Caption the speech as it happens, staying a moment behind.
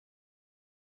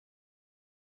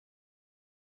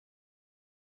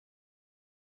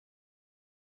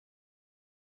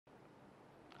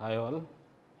Hi all.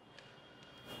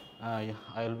 I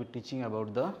will be teaching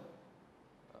about the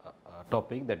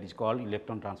topic that is called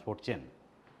electron transport chain.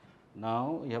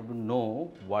 Now, you have to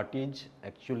know what is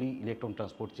actually electron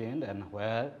transport chain and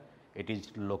where it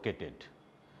is located.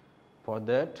 For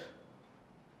that,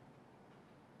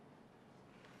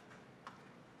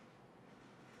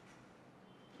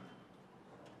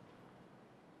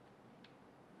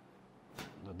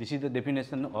 this is the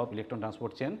definition of electron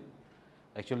transport chain.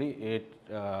 Actually, it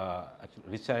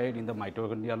resides in the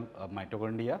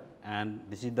mitochondria, and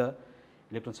this is the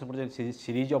electron transport chain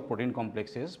series of protein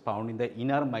complexes found in the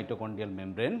inner mitochondrial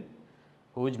membrane,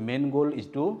 whose main goal is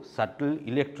to shuttle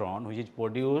electron, which is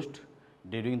produced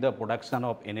during the production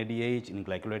of NADH in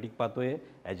glycolytic pathway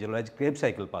as well as Krebs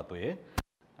cycle pathway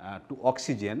to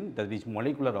oxygen, that is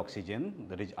molecular oxygen,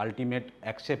 that is ultimate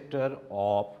acceptor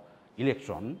of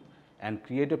electron, and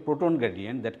create a proton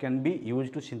gradient that can be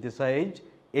used to synthesize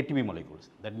ATP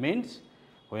molecules. That means,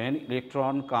 when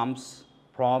electron comes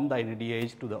from the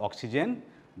NADH to the oxygen,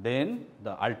 then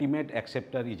the ultimate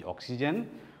acceptor is oxygen,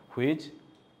 which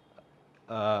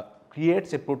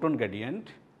creates a proton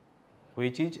gradient,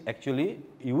 which is actually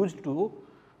used to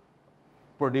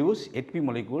produce ATP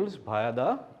molecules via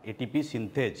the ATP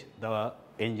synthase. The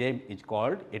enzyme is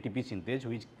called ATP synthase,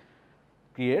 which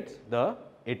creates the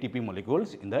ATP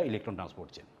molecules in the electron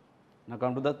transport chain. Now,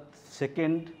 come to the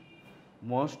second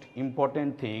most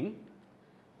important thing,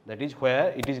 that is where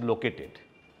it is located.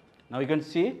 Now, you can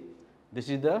see this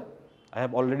is the, I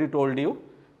have already told you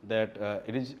that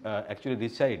it is actually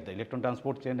reside, the electron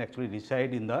transport chain actually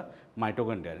reside in the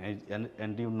mitochondria,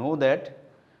 and you know that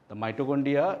the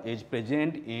mitochondria is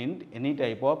present in any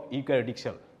type of eukaryotic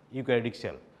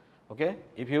cell. Okay?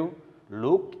 If you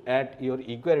look at your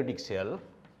eukaryotic cell,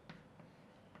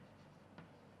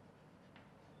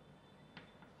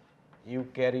 you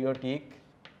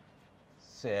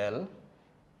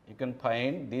can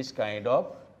find this kind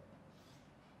of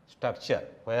structure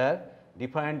where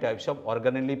different types of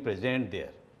organelle present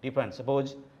there. Different,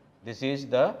 suppose this is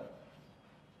the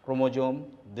chromosome,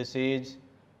 this is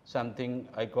something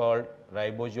I called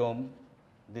ribosome,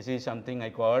 this is something I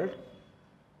called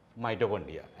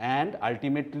mitochondria, and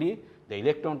ultimately the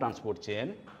electron transport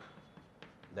chain,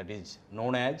 that is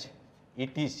known as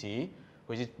ETC,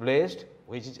 which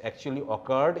is actually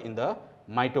occurred in the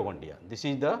mitochondria. This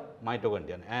is the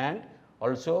mitochondria, and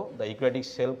also the eukaryotic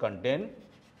cell contain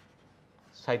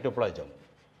cytoplasm.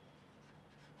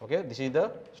 Okay, this is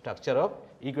the structure of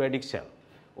eukaryotic cell.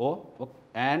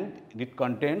 And it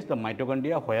contains the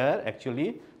mitochondria where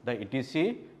actually the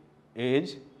ETC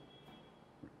is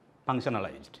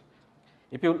functionalized.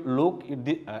 If you look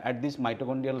at this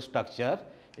mitochondrial structure,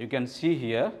 you can see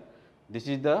here, this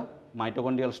is the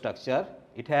mitochondrial structure.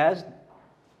 It has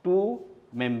two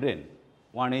membrane,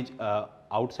 one is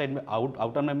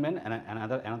outer membrane and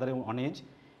another one is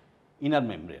inner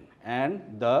membrane, and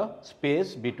the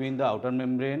space between the outer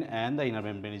membrane and the inner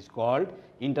membrane is called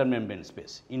intermembrane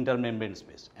space,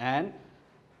 and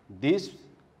this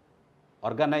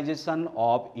organization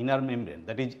of inner membrane,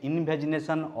 that is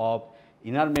invagination of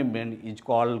inner membrane, is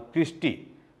called cristae,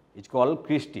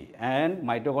 and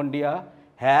mitochondria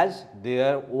has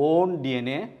their own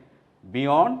DNA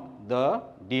beyond the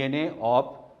DNA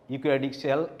of eukaryotic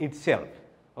cell itself.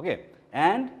 Okay.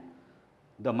 And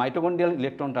the mitochondrial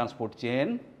electron transport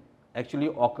chain actually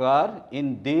occur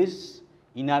in this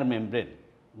inner membrane.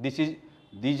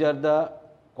 These are the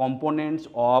components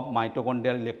of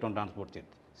mitochondrial electron transport chain.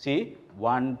 See,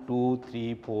 1, 2,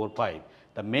 3, 4, 5.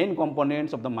 The main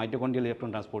components of the mitochondrial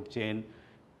electron transport chain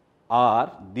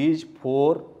are these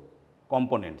 4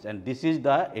 components, and this is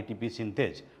the ATP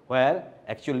synthase, where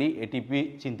actually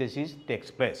ATP synthesis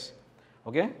takes place.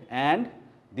 Okay? And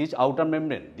this outer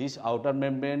membrane is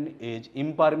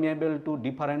impermeable to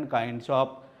different kinds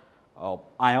of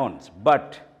ions,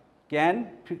 but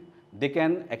they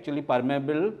can actually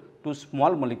permeable to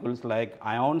small molecules like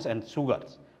ions and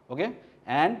sugars. Okay?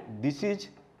 And this is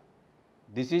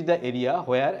the area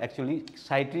where actually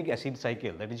citric acid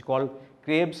cycle, that is called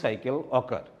Krebs cycle,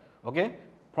 occur. Okay?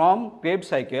 From Krebs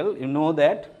cycle, you know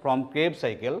that from Krebs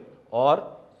cycle or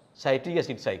citric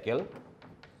acid cycle,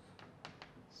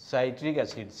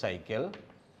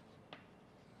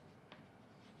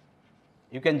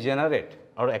 you can generate,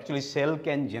 or actually cell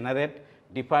can generate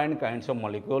different kinds of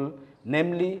molecule,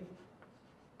 namely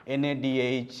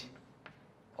NADH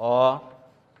or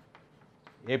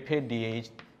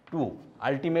FADH2.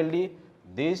 Ultimately,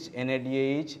 this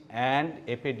NADH and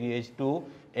FADH2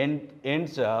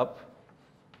 ends up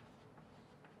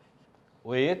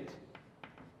with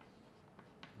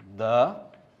the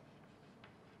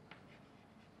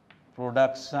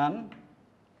production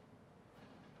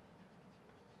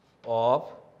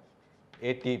of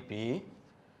ATP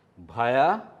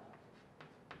via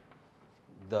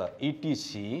the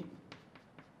ETC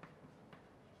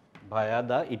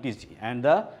and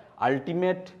the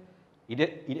ultimate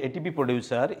ATP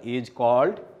producer is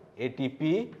called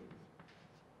ATP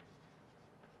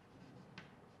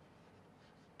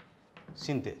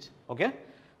synthase. Okay.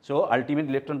 So, ultimate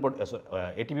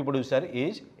ATP producer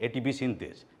is ATP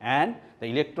synthase, and the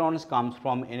electrons comes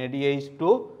from NADH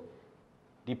to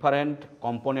different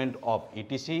component of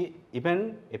ETC,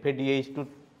 even FADH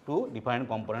to different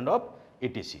component of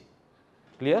ETC.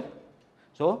 Clear?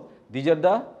 So, these are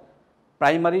the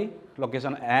primary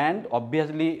location and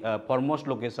obviously foremost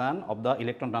location of the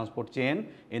electron transport chain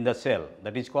in the cell,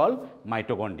 that is called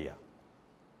mitochondria.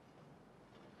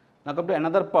 Now, come to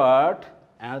another part,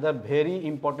 another very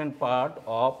important part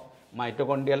of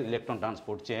mitochondrial electron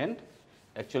transport chain,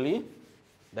 actually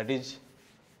that is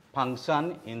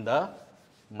function in the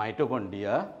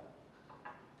mitochondria,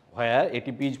 where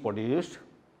ATP is produced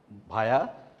via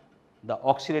the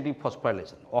oxidative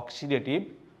phosphorylation. Oxidative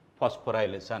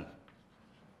phosphorylation.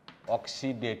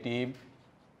 Oxidative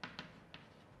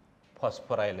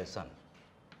phosphorylation.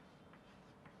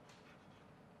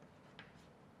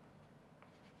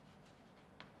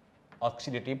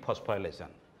 Oxidative phosphorylation.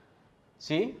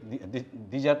 See,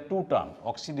 these are two terms,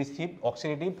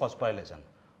 oxidative phosphorylation.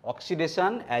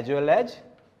 Oxidation as well as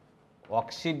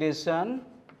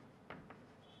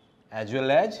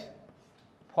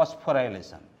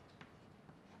phosphorylation.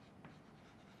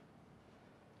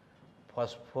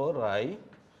 Phosphorylation.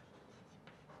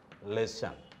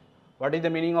 What is the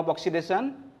meaning of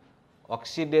oxidation?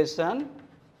 Oxidation,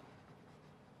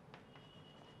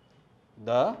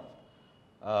 the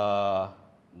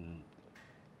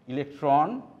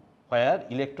electron, where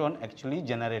electron actually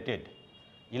generated,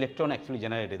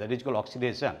 that is called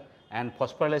oxidation. And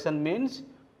phosphorylation means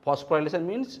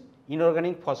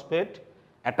inorganic phosphate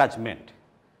attachment.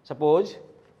 Suppose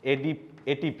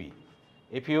ATP,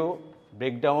 if you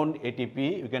break down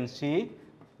ATP, you can see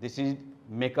this is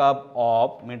made up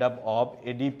of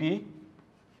ADP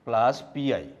plus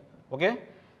Pi. Okay.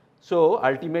 So,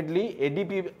 ultimately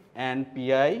ADP and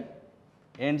Pi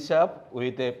ends up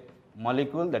with a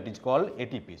molecule that is called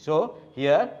ATP. So,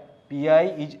 here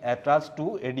Pi is attached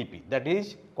to ADP, that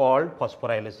is called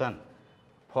phosphorylation.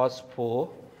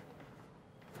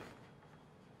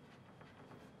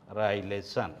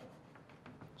 Phosphorylation.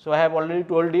 So, I have already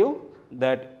told you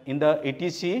that in the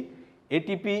ETC,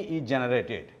 ATP is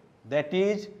generated, that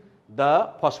is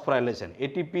the phosphorylation,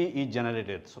 ATP is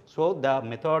generated. So, the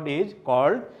method is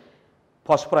called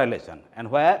phosphorylation.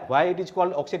 And why it is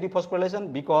called oxidative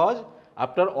phosphorylation? Because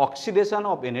after oxidation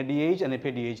of NADH and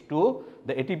FADH2,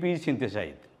 the ATP is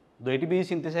synthesized. The ATP is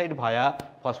synthesized via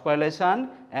phosphorylation,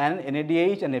 and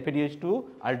NADH and FADH2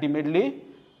 ultimately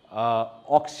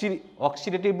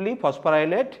oxidatively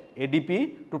phosphorylate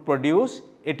ADP to produce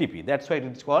ATP. That is why it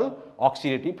is called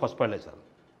oxidative phosphorylation.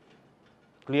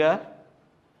 Clear?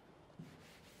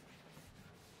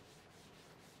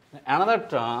 Another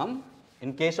term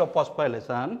in case of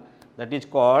phosphorylation, that is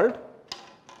called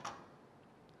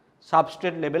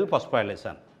substrate level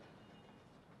phosphorylation.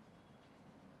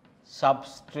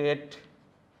 Substrate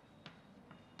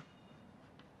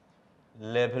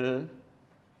level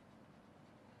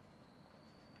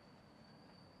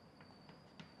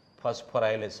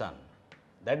phosphorylation.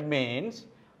 That means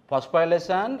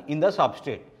phosphorylation in the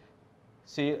substrate.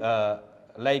 See,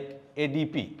 like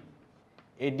ADP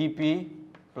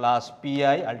plus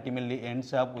Pi ultimately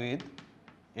ends up with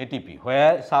ATP,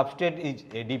 where substrate is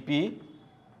ADP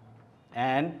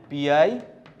and Pi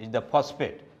is the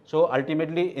phosphate. So,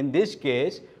 ultimately in this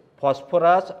case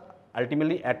phosphorus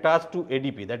ultimately attached to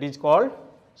ADP, that is called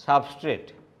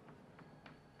substrate,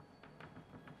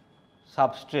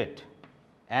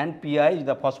 and Pi is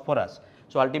the phosphorus.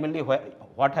 So, ultimately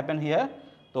what happened here?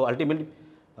 So, ultimately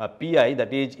Pi,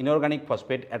 that is inorganic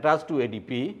phosphate, attached to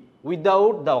ADP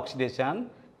without the oxidation.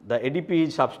 The ADP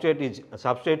is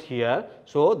substrate here.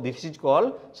 So, this is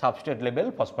called substrate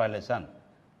level phosphorylation.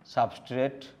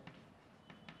 Substrate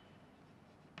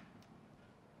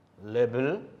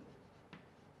level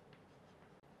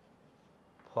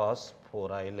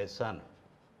phosphorylation.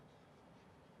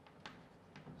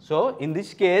 So, in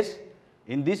case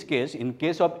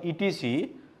of ETC,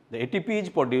 the ATP is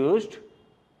produced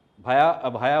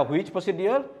via which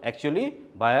procedure? Actually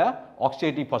via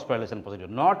oxidative phosphorylation procedure,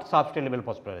 not substrate level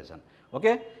phosphorylation.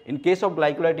 Okay. In case of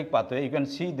glycolytic pathway, you can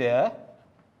see there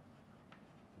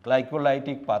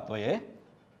glycolytic pathway,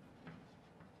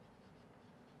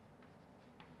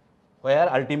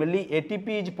 where ultimately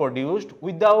ATP is produced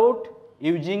without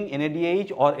using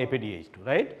NADH or FADH2,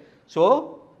 right. So,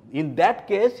 in that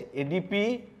case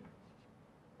ADP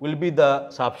will be the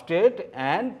substrate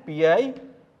and Pi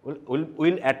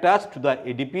will attach to the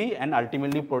ADP and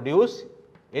ultimately produce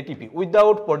ATP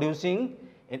without producing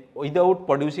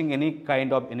any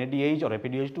kind of NADH or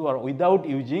FADH2 or without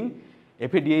using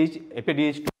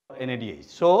FADH2 or NADH.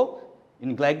 So,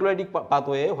 in glycolytic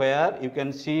pathway where you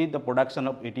can see the production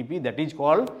of ATP, that is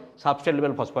called substrate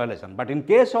level phosphorylation. But in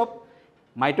case of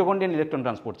mitochondrial electron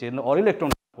transport chain or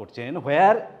electron transport chain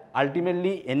where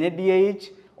ultimately NADH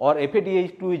or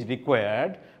FADH2 is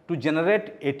required to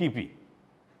generate ATP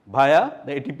via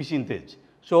the ATP synthase.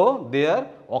 So, there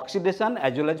oxidation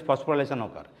as well as phosphorylation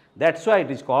occur. That is why it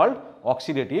is called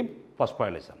oxidative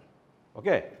phosphorylation.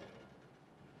 Okay.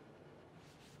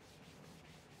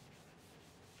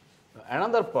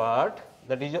 Another part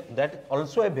that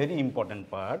also a very important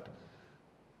part.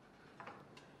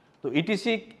 So,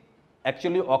 ETC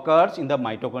actually occurs in the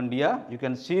mitochondria. You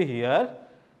can see here,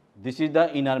 this is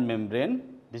the inner membrane,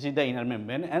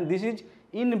 and this is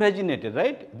invaginated,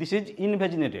 right? This is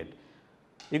invaginated.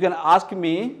 You can ask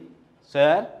me,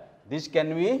 sir, this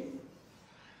can be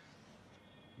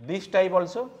this type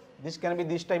also, this can be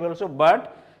this type also,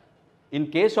 but in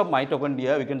case of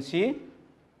mitochondria, we can see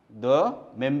the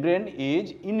membrane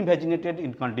is invaginated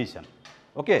in condition.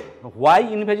 Okay. Why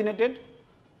invaginated?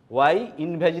 Why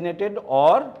invaginated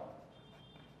or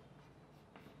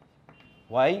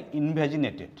why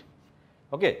invaginated?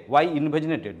 Okay. Why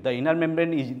invaginated? The inner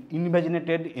membrane is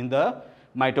invaginated in the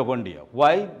mitochondria.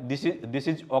 Why this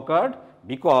is occurred?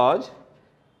 Because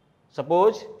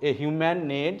suppose a human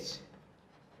needs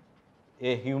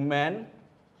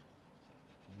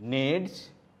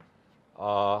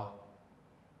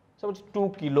suppose 2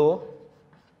 kilo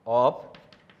of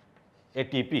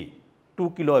ATP, 2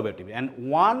 kilo of ATP, and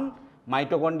one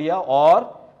mitochondria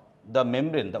or the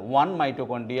membrane, the one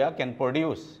mitochondria can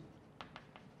produce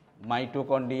 100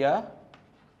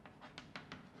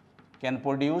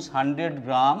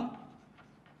 gram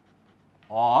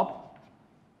of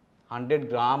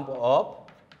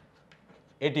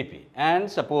ATP,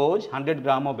 and suppose 100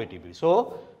 gram of ATP.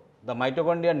 So, the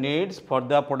mitochondria needs for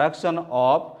the production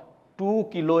of 2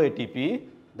 kilo ATP,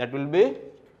 that will be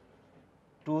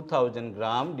 2000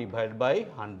 gram divided by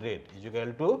 100 is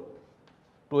equal to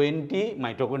 20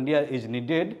 mitochondria is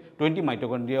needed, 20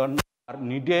 mitochondria are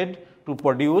needed to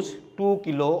produce 2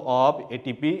 kilo of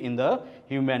ATP in the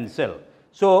human cell.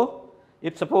 So,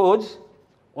 if suppose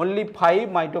only 5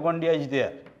 mitochondria is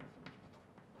there,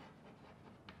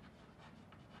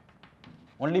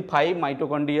 only 5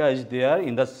 mitochondria is there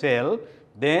in the cell,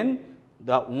 then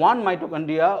the one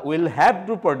mitochondria will have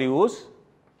to produce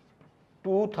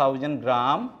 2000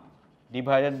 gram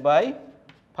divided by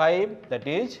 5, that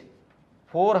is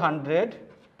 400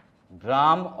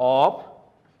 gram of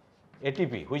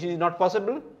ATP, which is not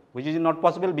possible,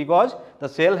 because the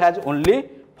cell has only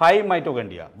 5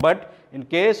 mitochondria, but in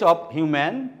case of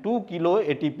human 2 kilo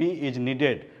ATP is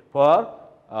needed for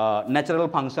natural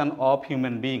function of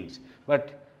human beings.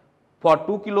 But for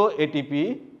 2 kilo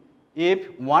ATP, if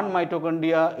one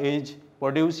mitochondria is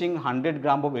producing 100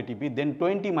 gram of ATP, then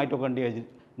 20 mitochondria is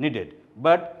needed.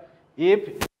 But if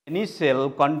any cell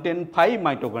contain 5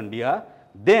 mitochondria,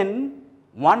 then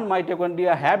one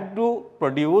mitochondria have to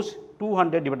produce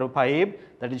 200 divided by 5,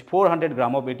 that is 400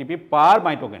 gram of ATP per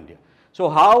mitochondria. So,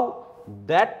 how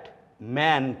that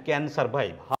man can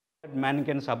survive? How that man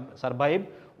can survive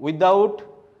without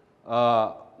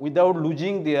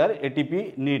losing their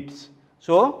ATP needs?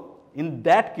 So, in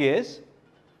that case,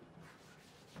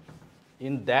 I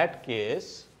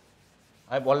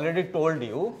have already told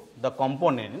you the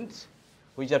components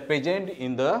which are present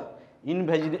in the in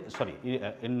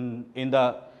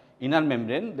the inner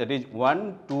membrane, that is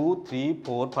 1, 2, 3,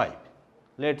 4, 5.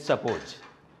 Let's suppose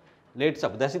this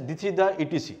is the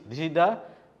ETC, this is the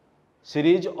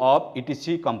series of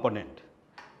ETC component.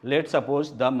 Let's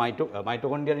suppose the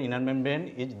mitochondrial inner membrane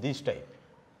is this type.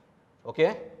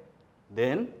 Okay.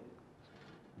 Then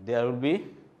there will be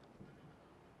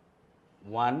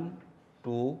 1,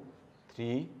 2,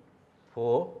 3,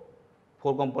 4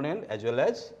 component as well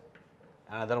as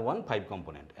another one 5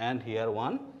 component, and here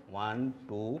 1,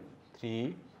 2,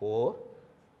 3, 4,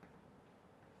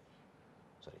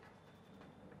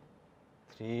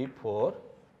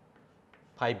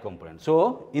 5 components.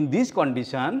 So, in this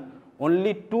condition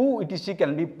only 2 ETC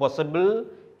can be possible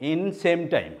in same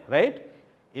time, right?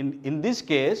 In this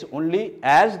case only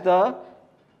as the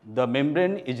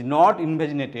membrane is not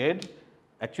invaginated,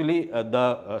 actually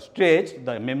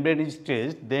the membrane is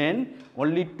stretched, then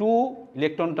only 2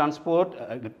 electron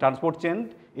transport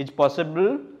chain is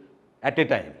possible at a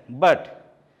time.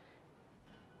 But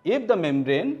if the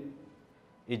membrane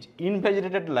is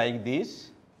invaginated like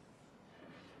this,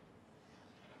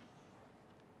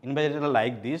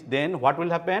 then what will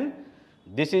happen?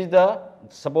 This is the,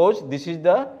 suppose this is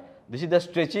the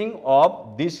stretching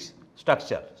of this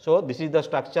structure. So, this is the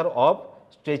structure of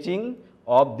stretching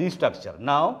of this structure.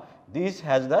 Now, this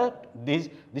has the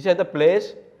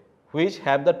place which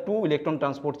have the 2 electron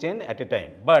transport chain at a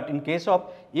time. But in case of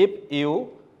if you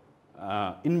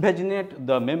invaginate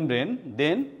the membrane,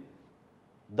 then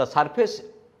the surface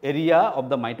area of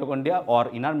the mitochondria or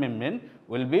inner membrane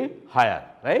will be higher,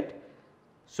 right.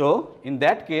 So, in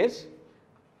that case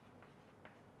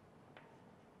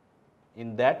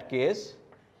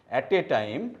at a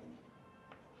time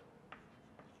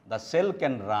the cell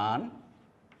can run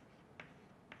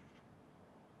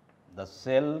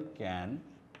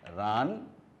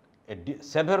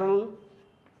several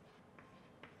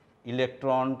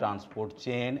electron transport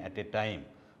chain at a time.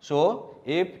 So,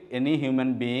 if any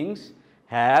human beings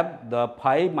have the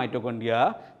 5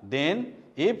 mitochondria, then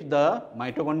if the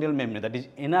mitochondrial membrane, that is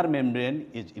inner membrane,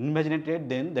 is invaginated,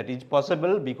 then that is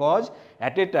possible, because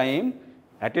at a time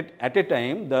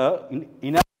the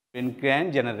inner membrane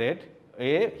can generate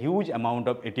a huge amount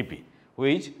of ATP,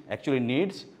 which actually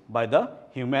needs by the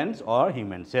humans or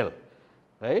human cell,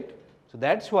 right. So,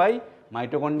 that is why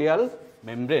mitochondrial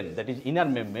membrane, that is inner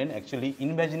membrane, actually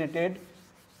invaginated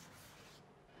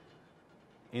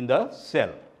in the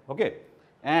cell. Okay.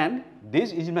 And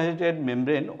this invaginated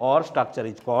membrane or structure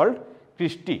is called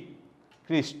cristae.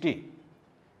 It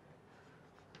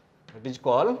is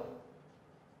called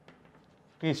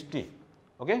cristae.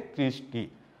 Okay, cristae.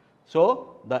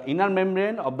 So, the inner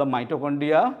membrane of the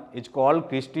mitochondria is called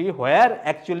cristae, where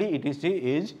actually ETC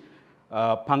is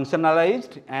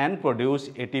functionalized and produce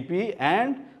ATP,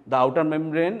 and the outer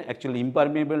membrane actually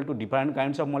impermeable to different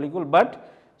kinds of molecule,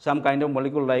 but some kind of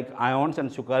molecule like ions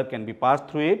and sugar can be passed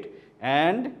through it,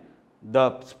 and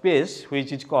the space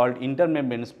which is called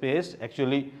intermembrane space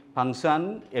actually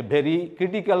function a very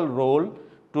critical role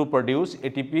to produce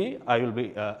ATP.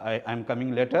 I am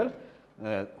coming later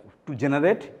to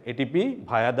generate ATP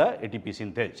via the ATP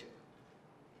synthase.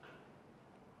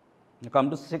 Now, come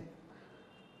to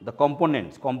the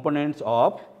components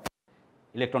of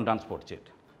electron transport chain.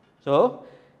 So,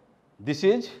 this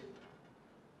is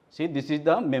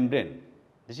the membrane.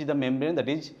 This is the membrane, that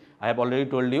is, I have already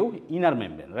told you, inner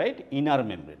membrane, right? Inner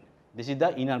membrane. This is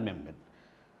the inner membrane.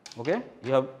 Okay?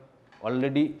 You have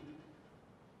already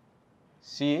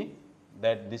see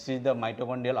that this is the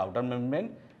mitochondrial outer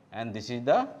membrane and this is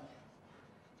the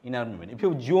inner membrane. If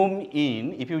you zoom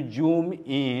in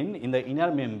the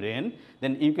inner membrane,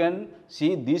 then you can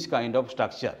see this kind of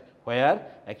structure, where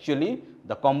actually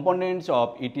the components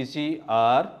of ETC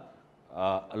are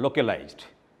localized.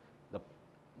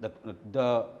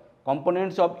 The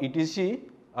components of ETC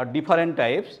are different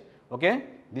types. Okay,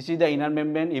 this is the inner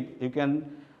membrane. If you can,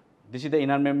 this is the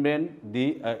inner membrane.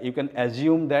 You can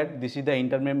assume that this is the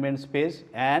intermembrane space,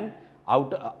 and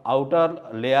outer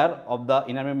layer of the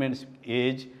inner membrane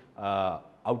is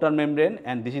outer membrane,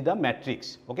 and this is the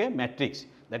matrix. Okay, matrix,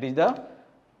 that is the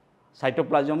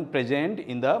cytoplasm present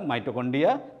in the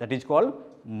mitochondria, that is called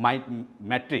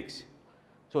matrix.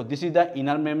 So, this is the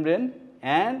inner membrane,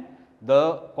 and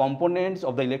the components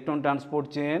of the electron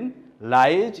transport chain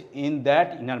lies in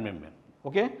that inner membrane.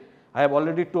 Okay. I have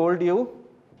already told you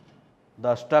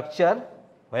the structure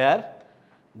where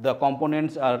the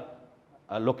components are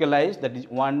localized, that is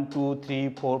 1, 2, 3,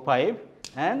 4, 5,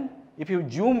 and if you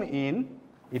zoom in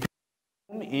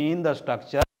the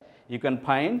structure, you can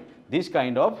find this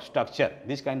kind of structure,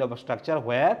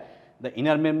 where the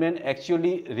inner membrane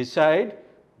actually reside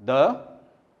the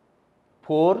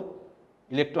 4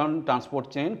 electron transport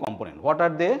chain component. What are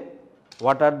they?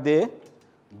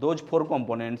 Those 4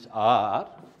 components are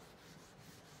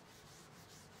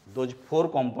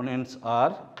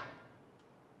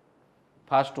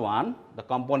first one, the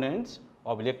components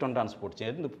of electron transport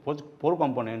chain. The 4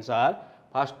 components are,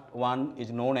 first one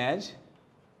is known as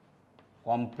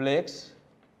complex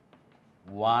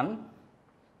 1,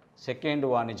 second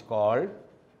one is called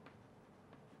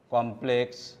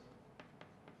complex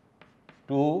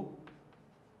 2,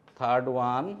 third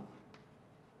one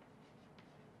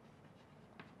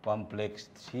complex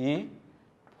 3,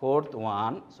 fourth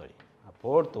one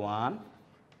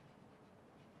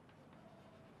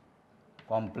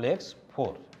complex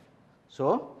 4.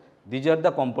 So, these are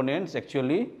the components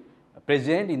actually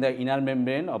present in the inner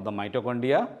membrane of the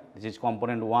mitochondria. This is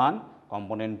component 1,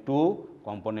 component 2,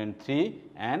 component 3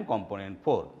 and component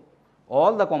 4.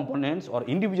 All the components or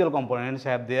individual components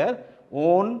have their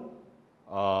own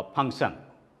function.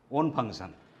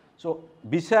 So,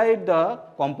 beside the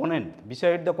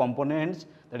components,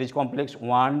 that is complex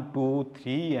 1, 2,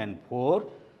 3 and 4,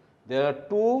 there are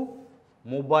two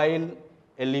mobile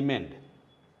elements.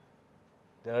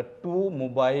 There are two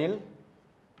mobile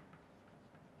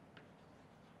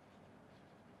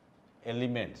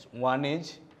elements. One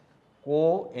is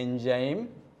coenzyme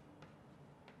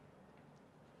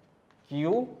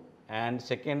Q and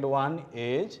second one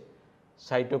is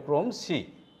cytochrome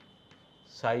C.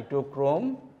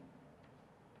 Cytochrome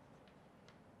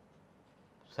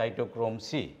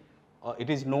C. It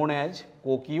is known as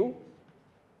CoQ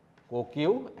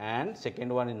and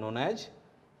second one is known as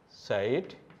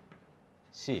Cyt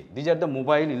C. These are the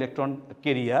mobile electron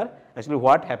carrier. Actually,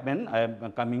 what happened, I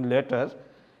am coming later.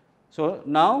 So,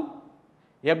 now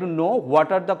you have to know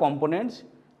what are the components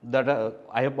that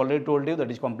I have already told you, that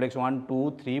is complex 1,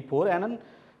 2, 3, 4 and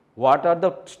what are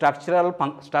the structure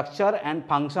and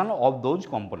function of those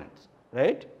components,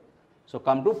 right. So,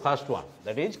 come to first one,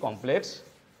 that is complex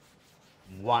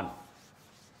 1.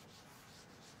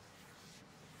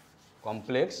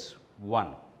 Complex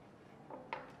 1.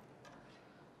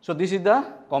 So, this is the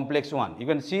complex 1. You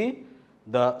can see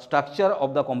the structure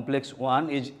of the complex 1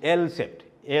 is L shaped.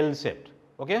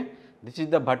 Okay. This is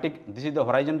the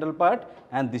horizontal part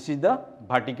and this is the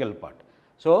vertical part.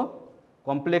 So,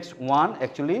 complex 1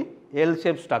 actually L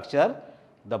shaped structure.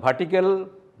 The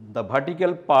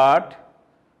vertical part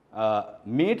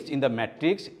meets in the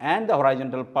matrix and the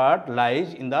horizontal part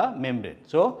lies in the membrane.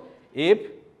 So, if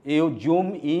you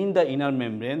zoom in the inner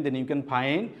membrane, then you can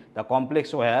find the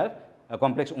complex where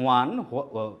complex 1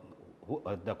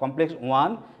 the complex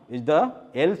 1 is the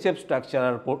L shaped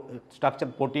structure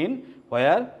protein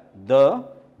where the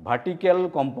vertical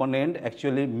component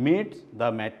actually meets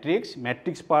the matrix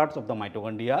parts of the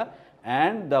mitochondria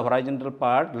and the horizontal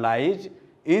part lies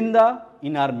in the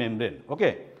inner membrane.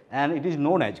 Okay. And it is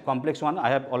known as complex 1. I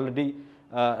have already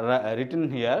written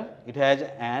here, it has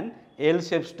an L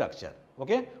shaped structure,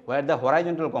 okay, where the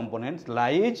horizontal components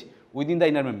lies within the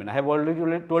inner membrane. I have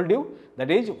already told you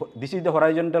that is this is the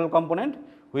horizontal component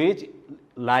which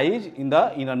lies in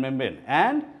the inner membrane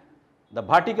and the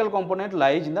vertical component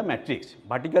lies in the matrix.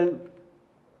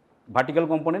 Vertical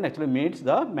component actually meets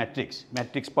the matrix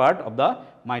part of the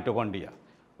mitochondria.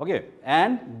 Okay.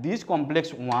 And this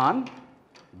complex 1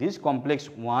 is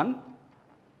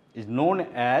known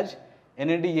as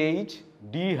NADH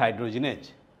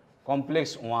dehydrogenase.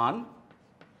 Complex 1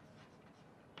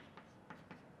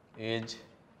 is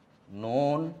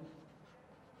known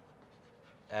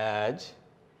as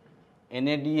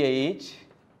NADH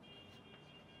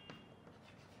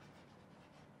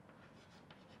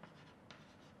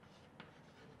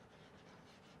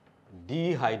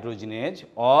dehydrogenase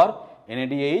or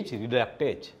NADH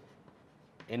reductase.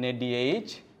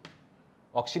 NADH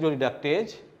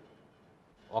oxidoreductase,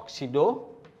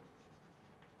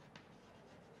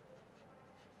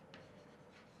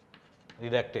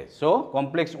 So,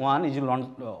 complex 1 is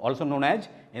also known as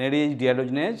NADH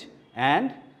dehydrogenase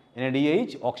and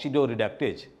NADH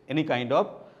oxidoreductase. Any kind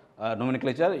of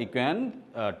nomenclature you can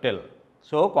tell.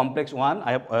 So, complex 1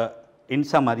 I have in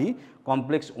summary,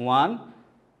 complex 1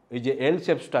 is a L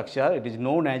shaped structure. It is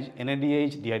known as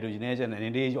NADH dehydrogenase and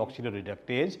NADH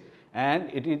oxidoreductase and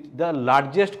it is the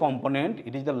largest component.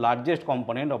 It is the largest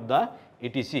component of the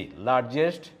ETC,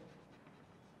 largest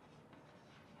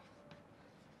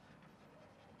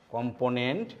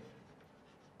component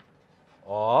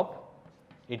of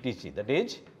ETC, that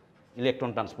is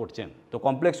electron transport chain. So,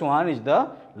 complex 1 is the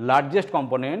largest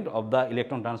component of the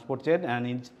electron transport chain and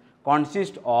it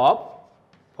consists of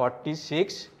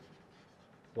 46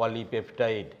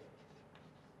 polypeptide.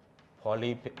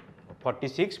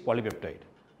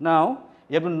 Now,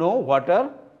 you have to know what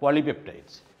are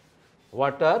polypeptides.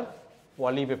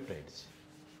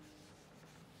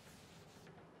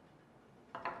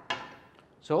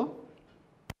 So,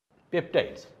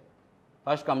 peptides.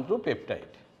 First come to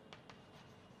peptide.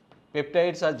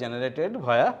 Peptides are generated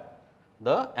via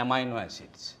the amino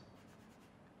acids.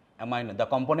 The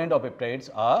component of peptides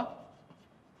are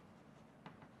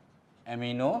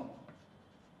amino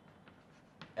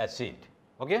acid.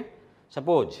 Okay.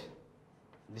 Suppose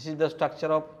this is the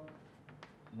structure of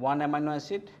one amino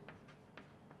acid.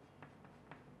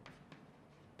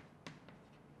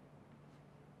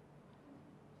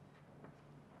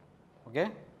 Okay.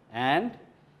 And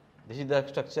this is the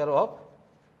structure of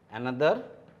another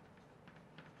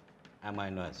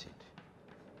amino acid.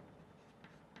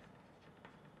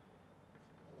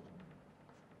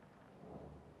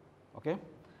 Okay.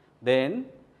 Then,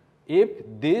 if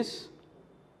these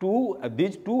two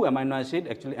amino acid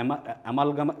actually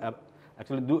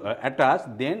attach,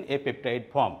 then a peptide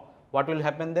form. What will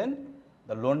happen then?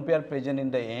 The lone pair present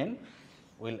in the N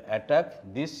will attack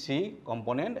this C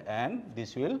component and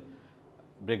this will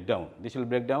break down. This will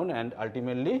break down and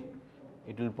ultimately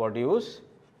it will produce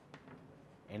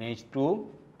NH2,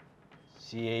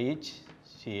 CH,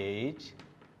 CH,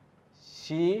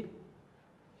 C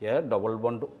here double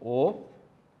bond O,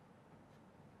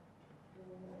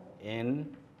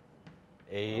 N,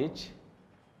 H,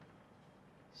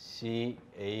 C,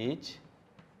 H,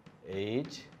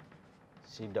 H,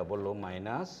 C double O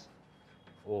minus,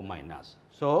 O minus.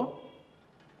 So,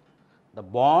 the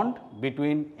bond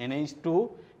between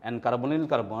NH2 and carbonyl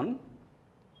carbon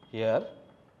here,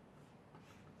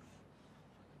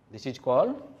 this is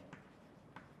called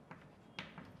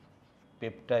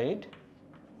peptide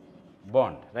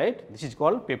bond, right. This is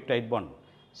called peptide bond,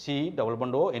 C double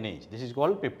bond O NH. This is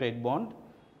called peptide bond,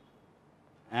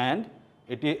 and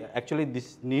it is actually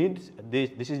this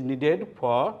is needed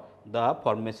for the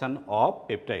formation of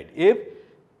peptide. If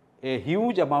a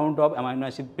huge amount of amino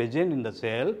acid present in the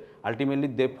cell, ultimately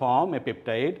they form a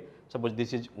peptide. Suppose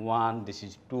this is 1, this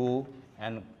is 2,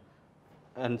 and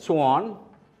so on.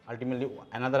 Ultimately,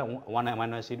 another one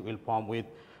amino acid will form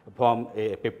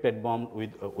a peptide bond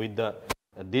with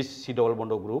this C double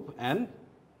bond O group, and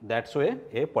that's way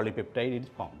a polypeptide is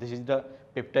formed. This is the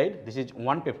peptide. This is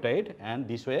one peptide, and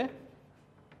this way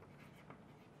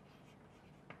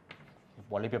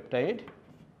polypeptide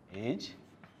is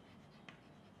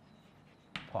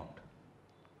formed.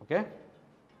 Okay.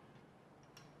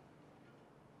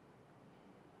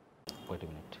 Wait a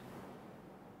minute.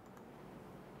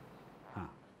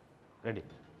 Ready.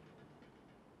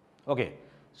 Okay.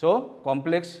 So,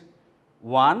 complex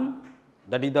 1,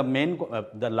 that is the main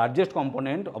the largest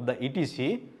component of the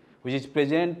ETC, which is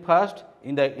present first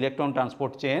in the electron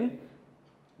transport chain.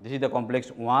 This is the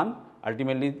complex 1.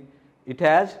 Ultimately, it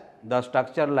has the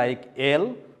structure like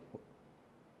L,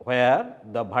 where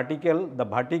the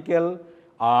vertical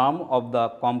arm of the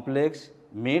complex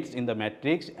meets in the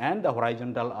matrix and the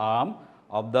horizontal arm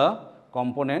of the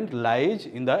component lies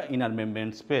in the inner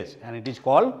membrane space, and it is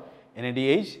called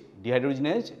NADH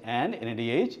dehydrogenase and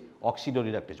NADH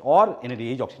oxidoreductase or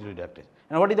NADH oxidoreductase.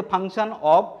 And what is the function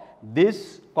of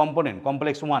this component,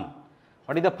 complex 1?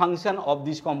 What is the function of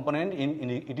this component in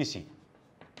ETC?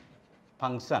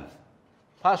 Function.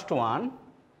 First one,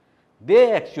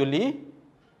 they actually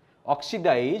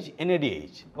oxidize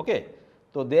NADH. Okay.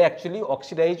 So, they actually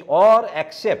oxidize or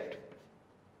accept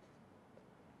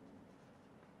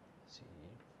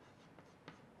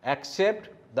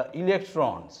the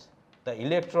electrons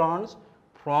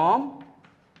from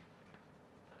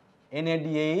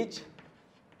NADH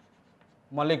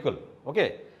molecule.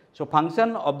 Okay. So,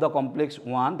 function of the complex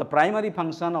 1, the primary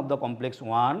function of the complex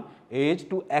 1 is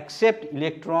to accept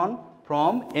electron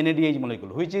from NADH molecule,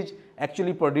 which is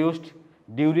actually produced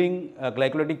during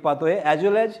glycolytic pathway as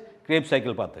well as Krebs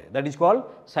cycle pathway, that is called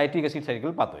citric acid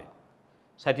cycle pathway.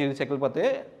 Citric acid cycle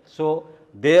pathway. So,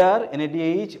 there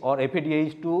NADH or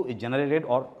FADH2 is generated,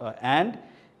 or and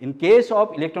in case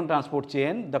of electron transport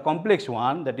chain, the complex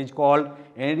 1, that is called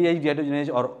NADH dehydrogenase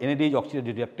or NADH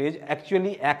oxidoreductase,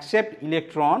 actually accept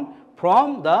electron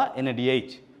from the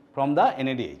NADH.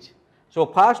 So,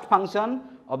 first function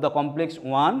of the complex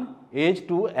 1 is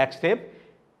to accept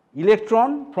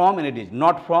electron from NADH,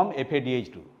 not from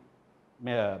FADH2,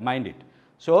 mind it.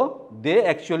 So, they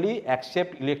actually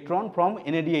accept electron from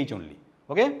NADH only.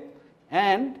 Okay?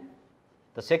 And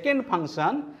the second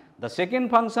function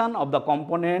of the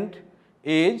component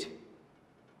is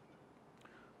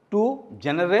to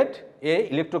generate a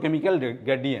electrochemical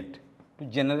gradient,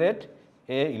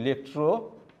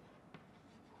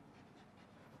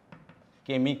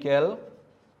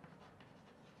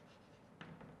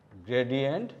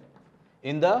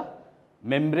 in the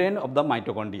membrane of the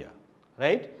mitochondria,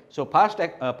 right. So, first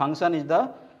function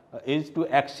is to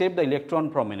accept the electron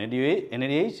from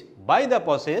NADH. By the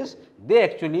process, they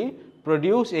actually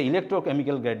produce a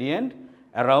electrochemical gradient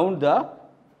around the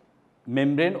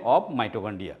membrane of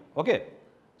mitochondria. Okay.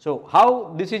 So,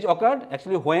 how this is occurred?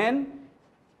 Actually, when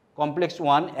complex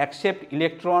 1 accept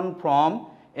electron from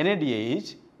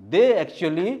NADH, they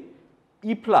actually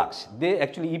efflux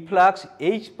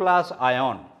H plus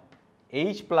ion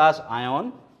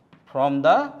from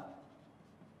the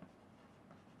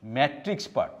matrix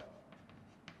part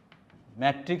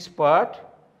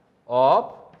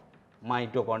of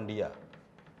mitochondria,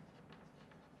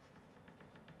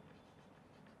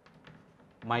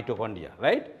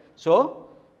 right. So,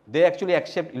 they actually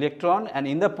accept electron, and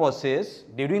in the process,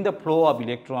 during the flow of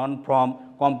electron from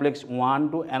complex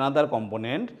 1 to another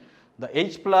component, the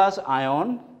H plus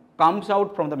ion comes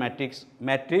out from the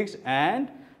matrix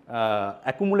and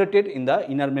accumulated in the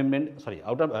inner membrane,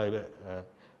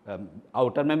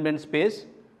 outer membrane space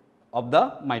of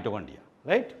the mitochondria,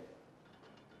 right.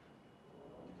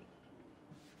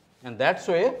 And that's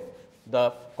why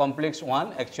the complex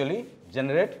 1 actually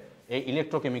generate a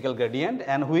electrochemical gradient,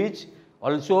 and which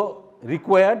also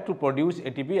required to produce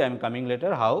ATP. I am coming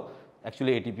later how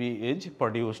actually ATP is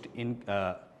produced in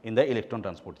the electron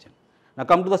transport chain. Now,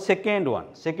 come to the second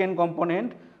one, second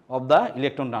component of the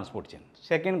electron transport chain,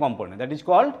 second component, that is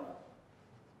called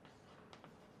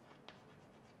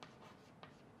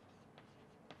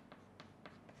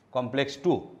complex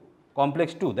 2.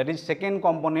 Complex 2, that is second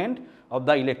component of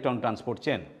the electron transport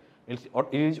chain. It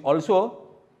is also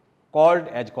called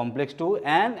as complex 2,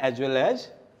 and as well as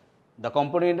the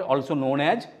component also known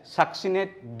as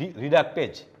succinate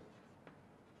reductase.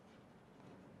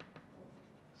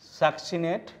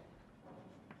 Succinate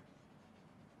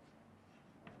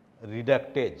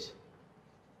reductase.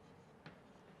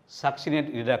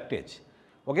 Succinate reductase.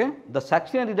 Okay. The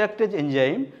succinate reductase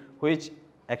enzyme, which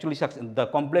actually the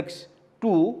complex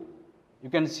 2, you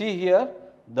can see here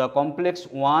the complex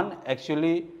 1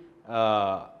 actually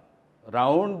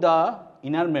round the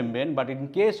inner membrane, but in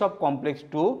case of complex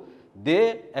 2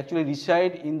 they actually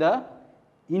reside in the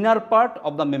inner part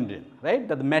of the membrane, right,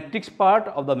 the matrix part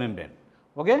of the membrane.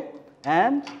 Okay.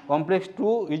 And complex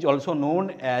 2 is also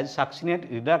known as succinate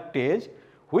reductase,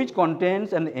 which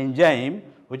contains an enzyme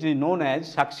which is known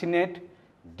as succinate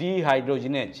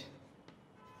dehydrogenase.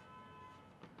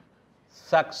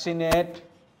 Succinate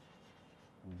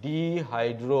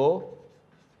dehydrogenase.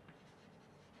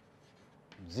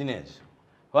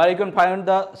 Where you can find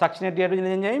the succinate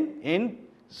dehydrogenase enzyme? In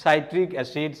citric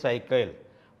acid cycle.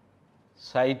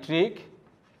 Citric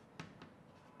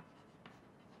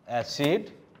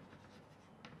acid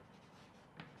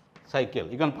cycle.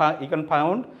 You can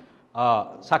find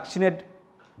succinate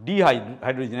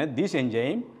dehydrogenase, this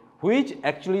enzyme, which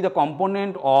actually the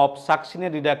component of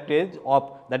succinate reductase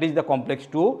of, that is the complex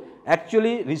 2,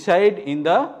 actually reside in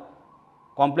the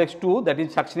complex 2, that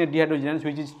is succinate dehydrogenase,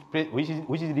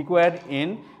 which is required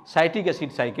in citric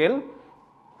acid cycle,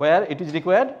 where it is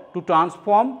required to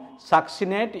transform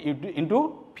succinate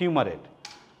into fumarate.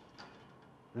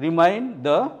 Remind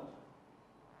the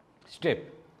step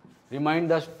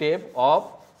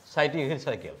of citric acid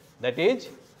cycle, that is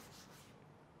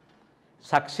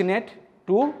succinate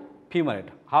to fumarate.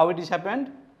 How it is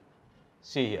happened?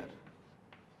 See here,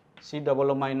 C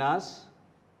double O minus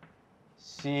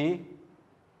C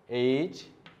H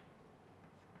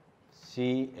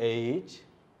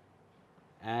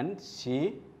and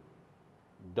C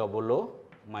double O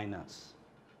minus.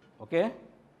 Okay.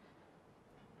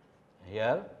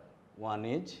 Here one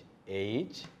is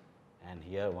H and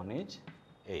here one is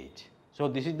H. So,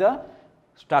 this is the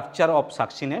structure of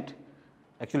succinate.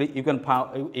 Actually, you can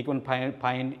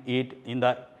find it in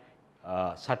the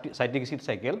citric acid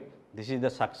cycle. This is the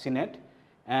succinate,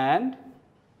 and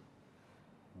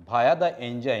via the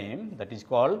enzyme that is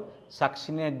called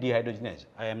succinate dehydrogenase,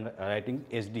 I am writing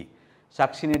SD,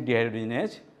 succinate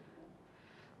dehydrogenase,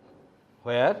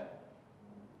 where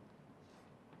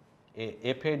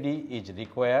a FAD is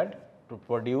required to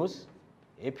produce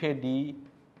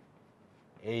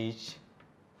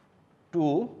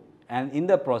FADH2, and in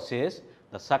the process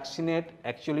the succinate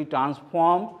actually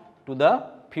transform to the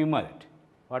fumarate.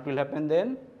 What will happen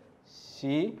then?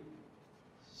 C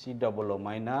double O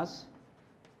minus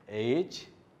H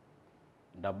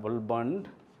double bond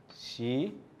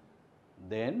C,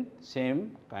 then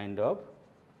same kind of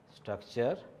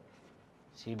structure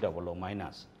C double O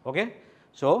minus. Okay.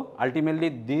 So, ultimately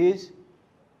these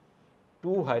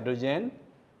two hydrogen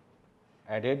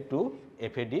added to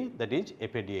FAD, that is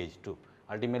FADH2.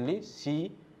 Ultimately C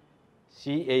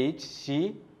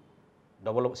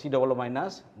double O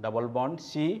minus double bond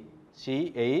C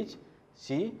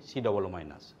double O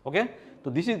minus. Okay. So,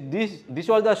 this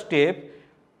was the step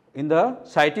in the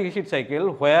citric acid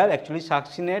cycle where actually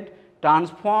succinate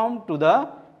transformed to the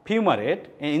fumarate,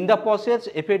 and in the process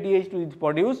FADH2 is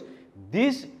produced.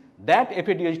 That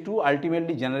FADH2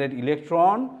 ultimately generate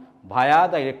electron via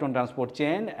the electron transport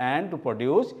chain and to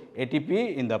produce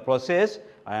ATP in the process.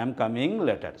 I am coming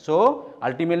later. So,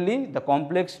 ultimately the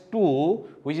complex 2,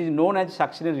 which is known as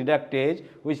succinate reductase,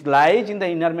 which lies in the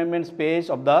inner membrane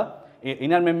space of the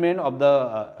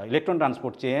electron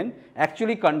transport chain,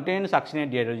 actually contains succinate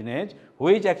dehydrogenase,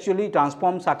 which actually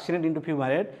transforms succinate into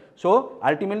fumarate. So,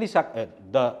 ultimately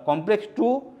the complex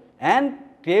 2 and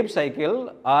Krebs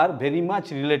cycle are very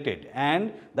much related,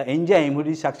 and the enzyme which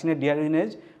is succinate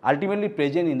dehydrogenase ultimately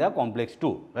present in the complex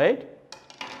 2, right.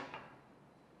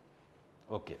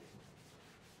 Okay.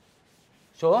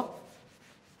 So,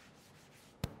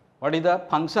 What is the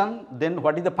function? Then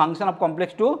what is the function of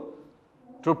complex 2?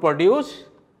 To produce,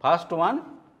 first one,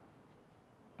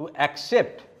 to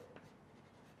accept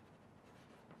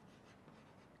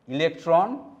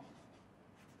electron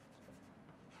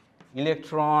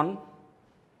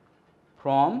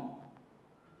from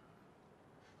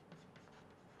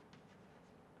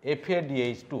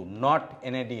FADH2, not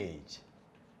NADH,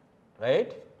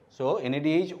 right. So,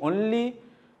 NADH only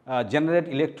generate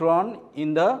electron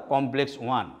in the complex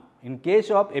 1. In case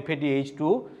of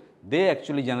FADH2, they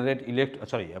actually generate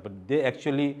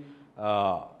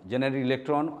generate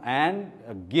electron and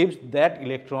gives that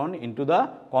electron into the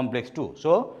complex 2.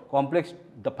 So,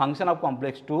 the function of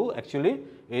complex 2 actually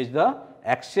is the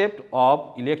accept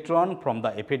of electron from the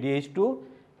FADH2,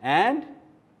 and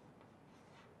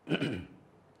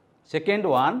second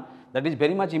one, that is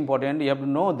very much important. You have to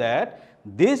know that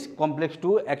this complex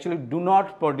 2 actually do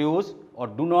not produce or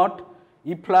do not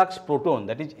efflux proton,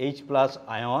 that is H plus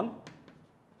ion,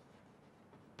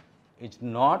 is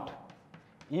not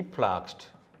effluxed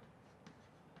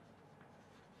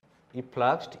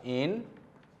in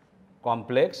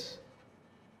complex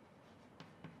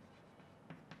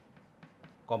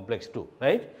 2,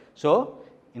 right. So,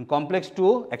 in complex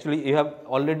 2 actually you have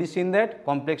already seen that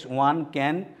complex 1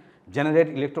 can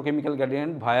generate electrochemical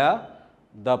gradient via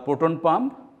the proton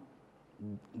pump,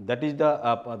 that is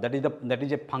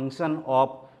a function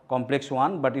of complex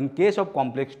 1, but in case of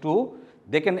complex 2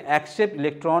 they can accept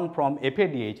electron from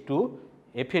FADH2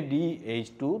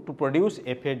 to produce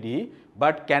FAD,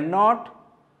 but cannot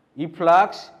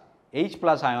efflux H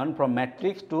plus ion from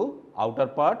matrix to outer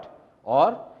part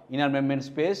or inner membrane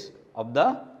space of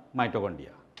the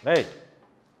mitochondria, right.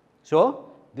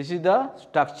 So, this is the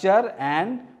structure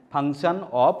and function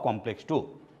of complex 2.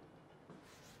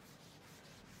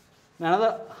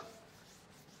 Another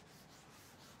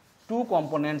two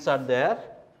components are there,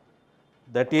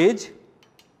 that is,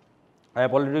 I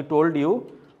have already told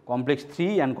you, complex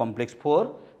 3 and complex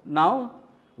 4. Now,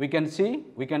 we can see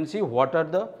what are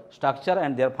the structure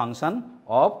and their function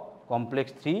of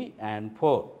complex 3 and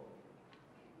 4.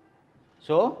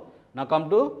 So, now come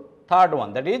to third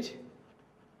one, that is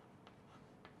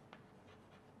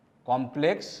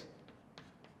complex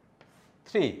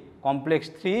 3. Complex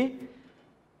 3,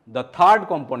 the third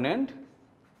component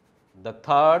of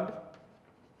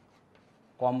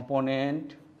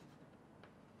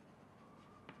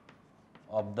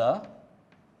the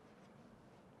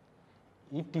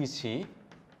ETC,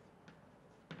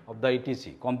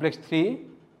 complex 3,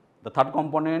 the third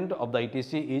component of the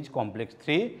ETC is complex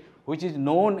 3, which is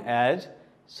known as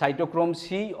cytochrome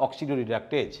C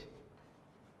oxidoreductase.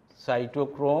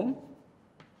 Cytochrome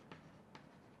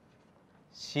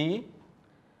C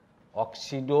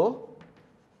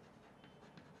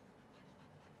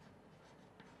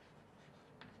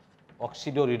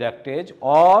oxidoreductase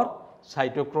or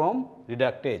cytochrome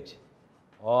reductase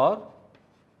or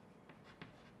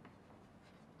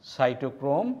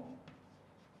cytochrome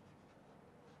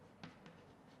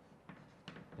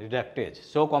reductase.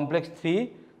 So, complex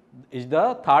 3 is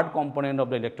the third component of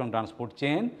the electron transport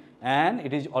chain, and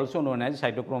it is also known as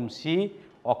cytochrome C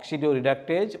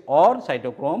oxidoreductase or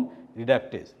cytochrome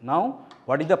reductase. Now,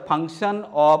 what is the function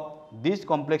of this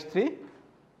complex 3?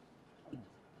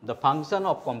 The function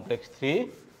of complex 3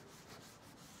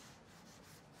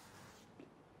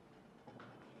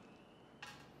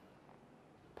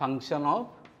 function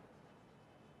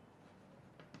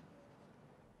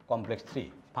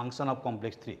of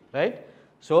complex 3, right.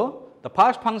 So, the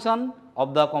first function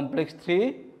of the complex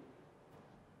 3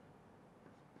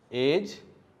 is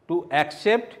to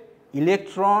accept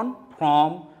electron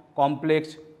from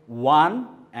complex 1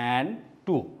 and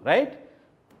 2, right.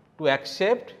 To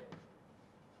accept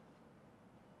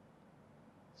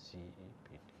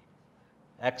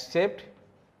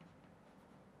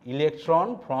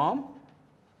electron from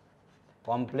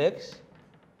complex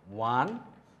 1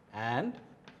 and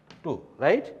 2,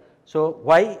 right. So,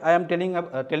 why I am telling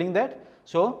that?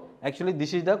 So, actually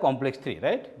this is the complex 3,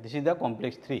 right. This is the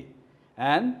complex 3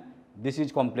 and this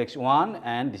is complex 1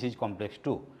 and this is complex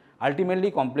 2.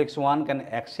 Ultimately, complex 1 can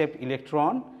accept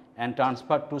electron and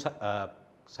transfer to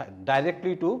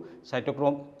directly to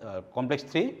cytochrome complex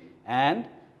 3, and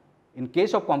in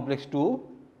case of complex 2,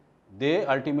 they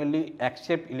ultimately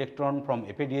accept electron from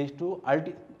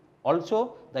FADH2.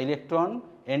 Also, the electron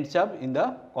ends up in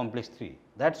the complex 3.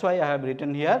 That is why I have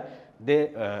written here,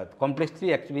 the complex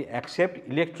 3 actually accept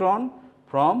electron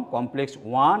from complex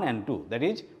 1 and 2, that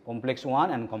is complex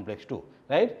 1 and complex 2,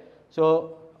 right.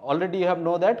 So, already you have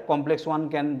know that complex 1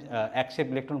 can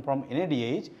accept electron from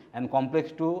NADH and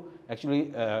complex 2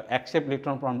 actually accept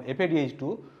electron from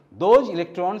FADH2. those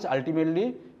electrons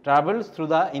ultimately travels through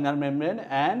the inner membrane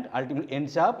and ultimately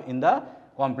ends up in the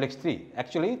complex 3.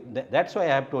 Actually, that is why I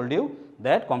have told you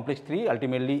that complex 3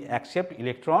 ultimately accept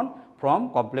electron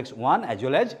from complex 1 as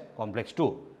well as complex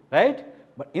 2, right.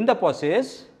 But in the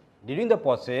process, during the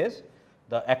process,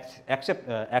 the accept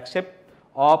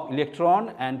of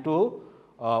electron and to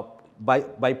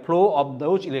by flow of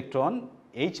those electron,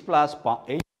 H plus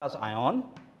ion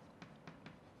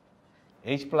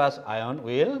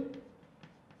will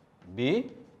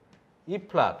be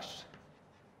effluxed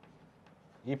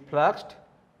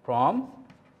from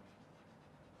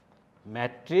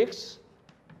matrix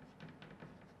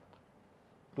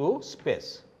to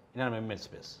space, inner membrane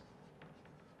space,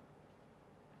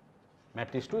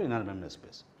 matrix to inner membrane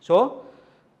space. So,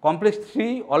 complex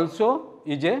 3 also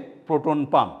is a proton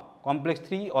pump, complex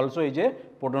 3 also is a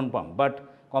proton pump, but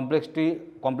complex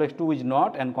 2 is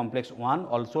not, and complex 1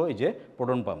 also is a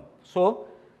proton pump. So,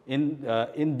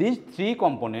 in these 3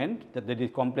 components, that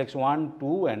is complex 1,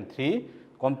 2 and 3,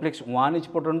 complex 1 is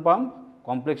proton pump,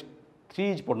 complex 3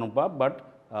 is proton pump, but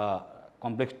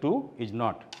complex 2 is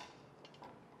not.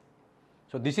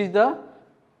 So, this is the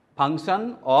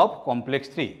function of complex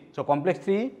 3. So, complex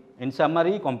 3, in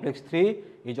summary, complex 3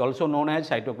 is also known as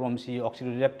cytochrome C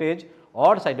oxidoreductase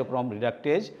or cytochrome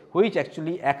reductase, which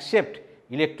actually accept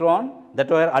electron that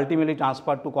were ultimately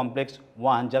transferred to complex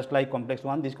 1. Just like complex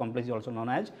 1, this complex is also known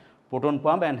as proton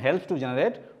pump and helps to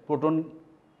generate proton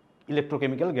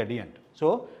electrochemical gradient.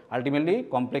 So, ultimately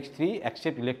complex 3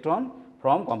 accept electron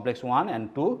from complex 1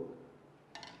 and 2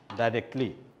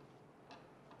 directly.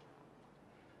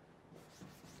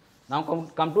 Now,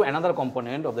 come to another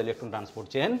component of the electron transport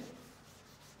chain.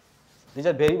 These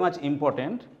are very much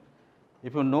important.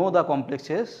 If you know the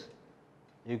complexes,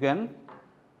 you can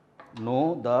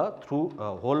know the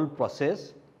whole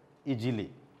process easily.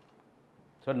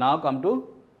 So, now come to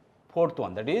fourth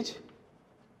one, that is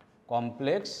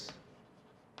complex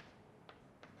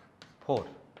 4.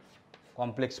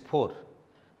 Complex 4,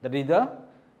 that is the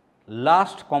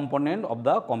last component of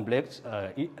the complex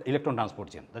electron transport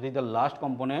chain. That is the last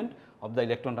component of the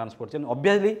electron transport chain.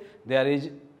 Obviously, there is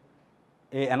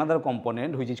another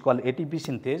component which is called ATP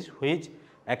synthase, which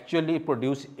actually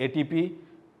produce ATP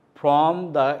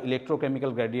from the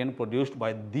electrochemical gradient produced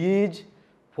by these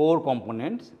 4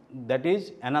 components. That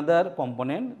is another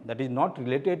component that is not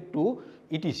related to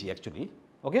ETC actually.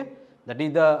 Okay, that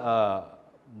is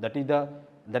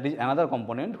another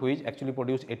component which actually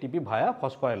produce ATP via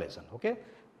phosphorylation. Okay,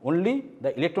 only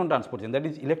the electron transport chain, that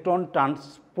is electron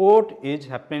transport is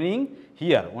happening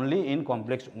here only in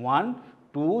complex 1,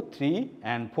 2, 3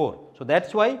 and 4. So, that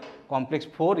is why complex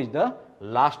 4 is the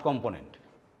last component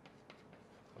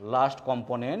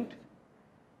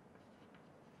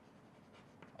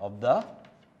of the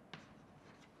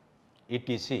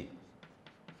ETC.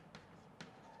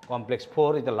 Complex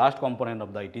 4 is the last component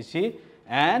of the ETC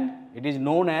and it is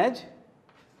known as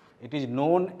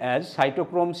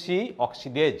cytochrome C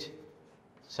oxidase.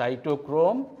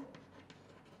 Cytochrome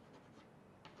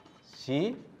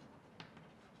C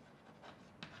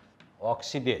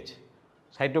oxidase.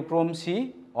 Cytochrome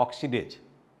C oxidase.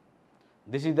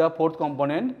 This is the fourth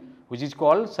component which is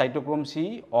called cytochrome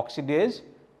C oxidase,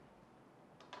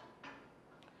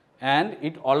 and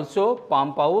it also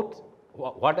pump out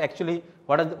what is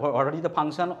the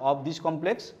function of this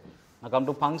complex. Now, come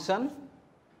to function.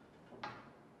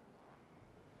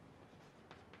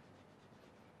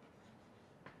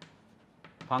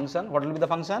 What will be the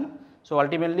function? So,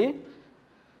 ultimately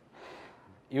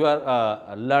you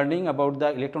are learning about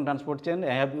the electron transport chain.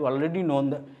 I have already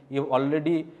known you have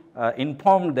already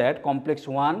informed that complex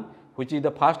 1, which is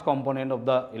the first component of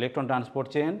the electron transport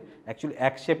chain, actually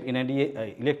accept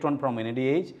electron from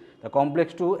NADH. The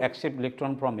complex 2 accept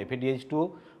electron from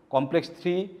FADH2. Complex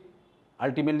 3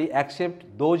 ultimately accept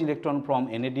those electron from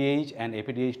NADH and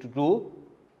FADH2 to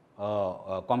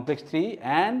complex 3,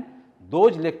 and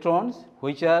those electrons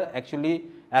which are actually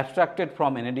abstracted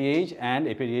from NADH and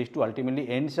FADH2 ultimately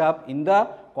ends up in the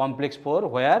complex 4,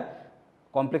 where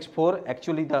complex 4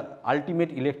 actually the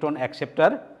ultimate electron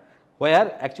acceptor,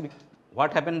 where actually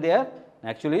what happened there?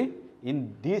 Actually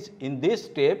in this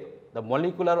step the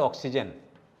molecular oxygen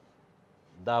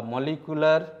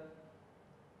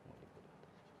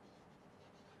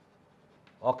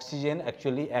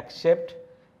actually accept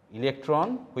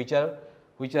electron which are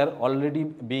already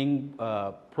being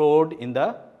flowed in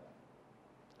the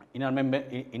inner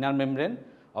membrane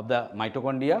of the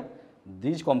mitochondria.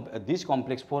 This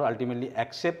complex 4 ultimately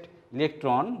accept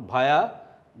electron via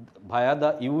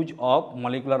the use of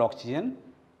molecular oxygen.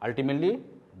 Ultimately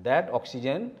that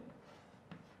oxygen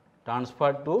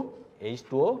transferred to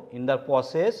H2O. In the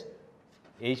process,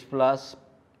 H plus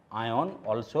ion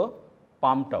also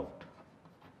pumped out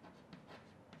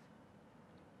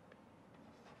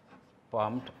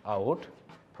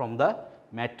from the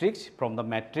matrix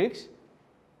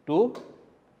to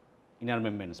inner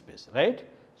membrane space, right.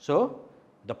 So,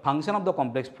 the function of the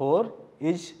complex 4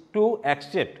 is to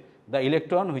accept the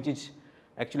electron which is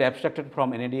actually abstracted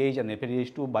from NADH and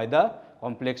FADH2 by the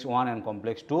complex 1 and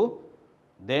complex 2,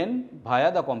 then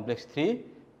via the complex 3,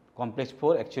 complex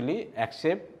 4 actually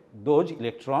accept those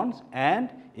electrons and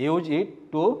use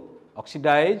it to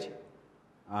oxidize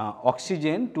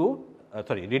oxygen to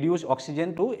reduce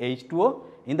oxygen to H2O.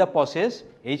 In the process,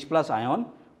 H plus ion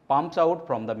pumps out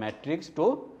from the matrix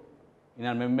to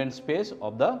inner membrane space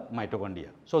of the mitochondria.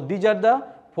 So, these are the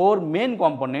 4 main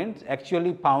components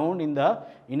actually found in the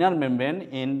inner membrane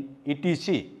in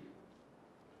ETC.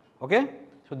 Okay?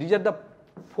 So, these are the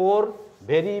 4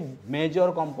 very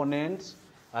major components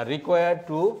are required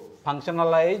to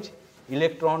functionalize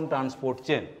electron transport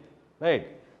chain, right.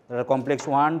 There are complex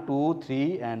 1, 2,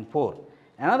 3 and 4.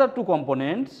 Another 2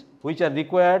 components which are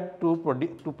required to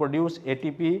produce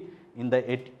ATP in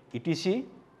the ETC,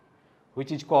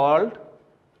 which is called,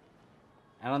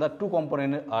 another 2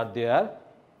 components are there,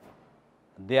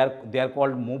 they are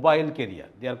called mobile carrier.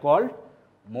 They are called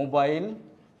mobile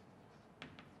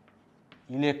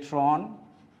electron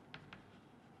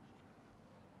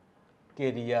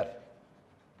carrier.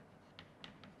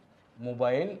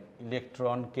 Mobile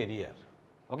electron carrier.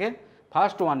 Okay.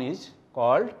 First one is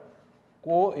called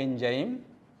coenzyme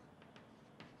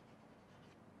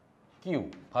Q.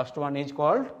 First one is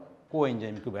called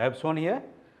coenzyme Q. I have shown here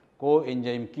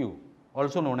coenzyme Q,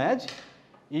 also known as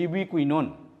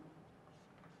ubiquinone.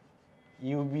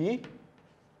 Ubiquinone.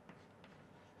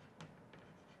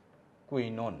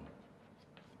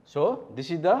 So,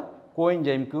 this is the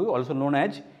coenzyme Q, also known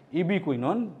as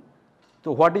ubiquinone.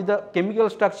 So, what is the chemical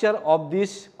structure of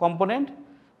this component?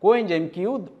 Coenzyme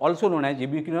Q, also known as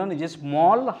ubiquinone, is a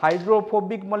small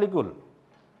hydrophobic molecule.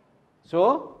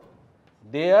 So,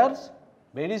 there's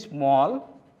very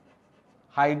small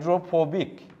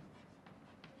hydrophobic,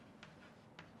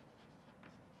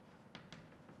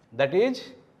 that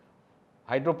is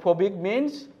hydrophobic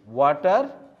means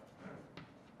water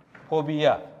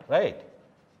phobia, right,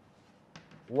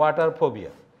 water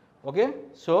phobia. Okay.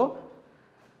 So,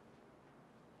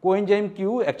 coenzyme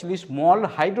Q actually small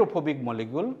hydrophobic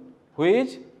molecule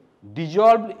which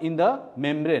dissolved in the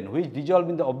membrane,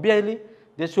 obviously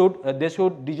they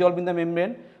should dissolve in the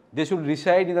membrane, they should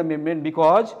reside in the membrane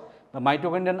because the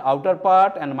mitochondrial outer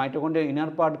part and mitochondrial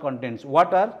inner part contains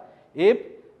water. If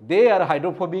they are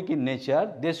hydrophobic in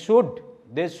nature, they should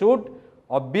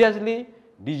obviously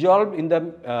dissolve in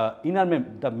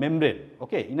the membrane,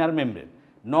 okay, inner membrane,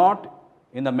 not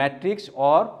in the matrix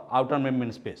or outer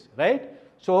membrane space, right.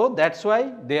 So, that is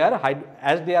why they are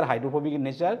as they are hydrophobic in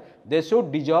nature, they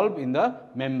should dissolve in the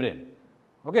membrane,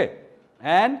 okay.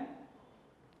 And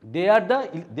they are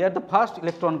the first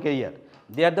electron carrier.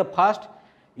 They are the first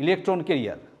electron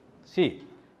carrier. See,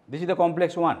 this is the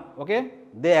complex 1, okay.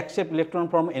 They accept electron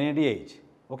from NADH,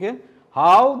 okay.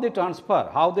 How they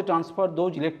transfer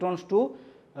those electrons to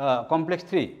complex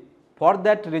 3? For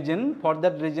that reason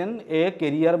a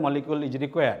carrier molecule is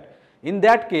required. In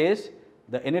that case,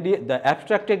 the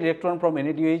abstracted electron from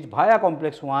NADH via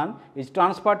complex 1 is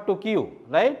transferred to Q,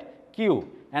 right, Q,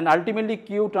 and ultimately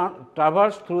Q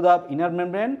traverses through the inner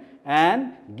membrane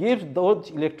and gives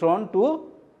those electron to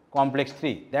complex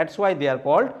 3. That is why they are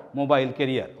called mobile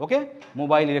carrier, okay,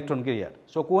 mobile electron carrier.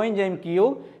 So, coenzyme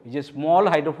Q is a small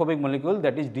hydrophobic molecule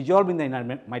that is dissolved in the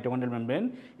inner mitochondrial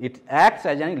membrane. It acts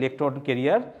as an electron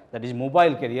carrier, that is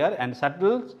mobile carrier, and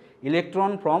shuttles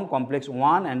electron from complex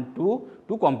 1 and 2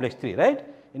 to complex 3, right.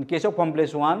 In case of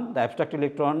complex 1, the abstracted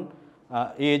electron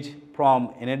is from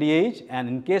NADH, and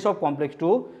in case of complex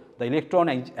 2, the electron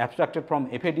is abstracted from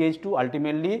FADH2,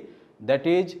 ultimately that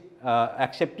is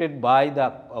accepted by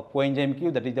the coenzyme Q,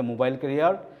 that is the mobile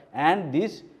carrier, and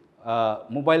this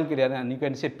mobile carrier, and you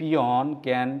can say pion,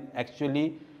 can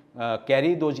actually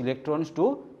carry those electrons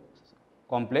to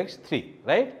complex 3,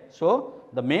 right. So,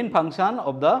 the main function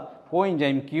of the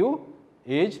coenzyme Q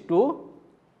is to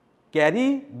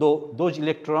carry those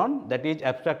electron that is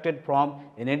abstracted from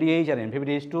NADH and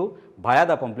FADH2 via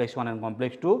the complex 1 and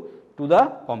complex 2 to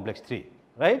the complex 3,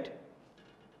 right.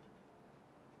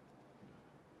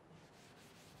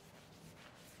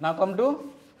 Now, come to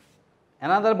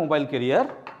another mobile carrier,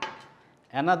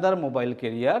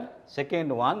 second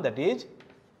one, that is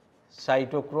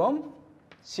cytochrome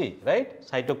C, right,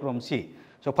 cytochrome C.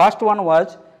 So, first one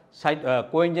was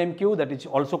coenzyme Q, that is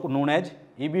also known as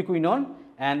ubiquinone,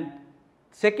 and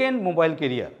second mobile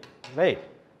carrier, right.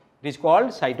 It is called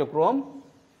cytochrome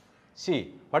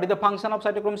C. What is the function of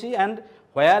cytochrome C and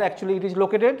where actually it is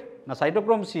located? Now,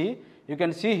 cytochrome C, you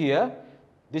can see here,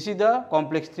 this is the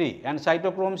complex 3 and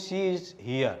cytochrome C is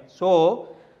here.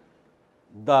 So,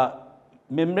 the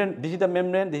membrane, this is the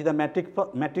membrane, this is the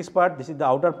matrix part, this is the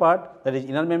outer part, that is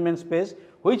inner membrane space,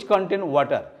 which contain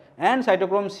water, and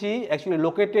cytochrome C actually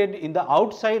located in the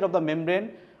outside of the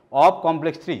membrane of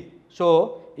complex 3.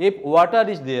 So, if water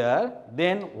is there,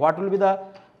 then what will be the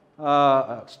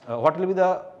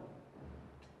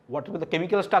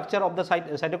chemical structure of the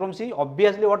cytochrome C?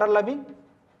 Obviously, water loving.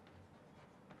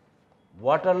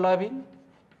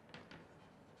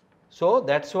 So,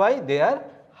 that is why they are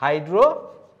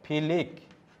hydrophilic.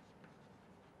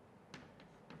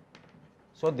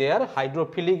 So, they are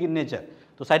hydrophilic in nature.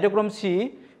 So, cytochrome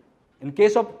C, in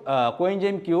case of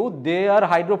coenzyme Q, they are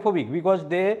hydrophobic because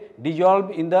they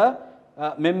dissolve in the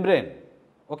membrane.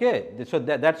 Okay. So,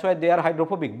 that is why they are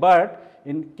hydrophobic, but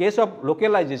in case of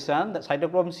localization, the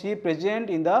cytochrome C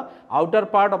present in the outer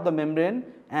part of the membrane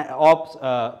of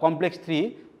complex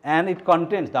 3 and it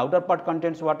contains, the outer part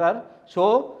contains water.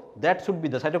 So, that should be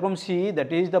the cytochrome C,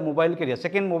 that is the mobile carrier,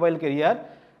 second mobile carrier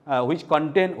which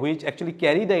actually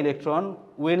carry the electron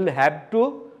will have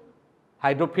to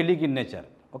hydrophilic in nature.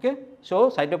 Okay.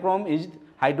 So, cytochrome is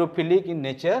hydrophilic in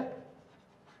nature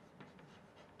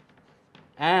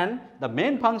and the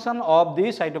main function of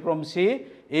this cytochrome C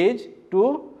is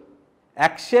to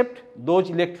accept those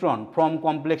electron from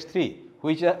complex 3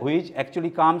 which actually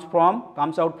comes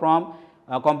out from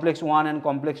complex 1 and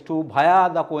complex 2 via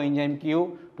the coenzyme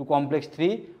Q to complex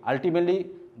 3. Ultimately,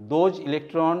 those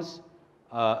electrons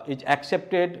is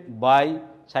accepted by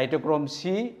cytochrome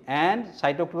C and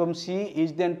cytochrome C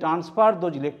is then transferred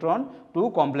those electrons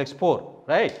to complex 4,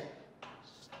 right,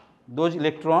 those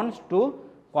electrons to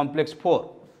complex 4.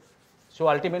 So,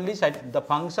 ultimately the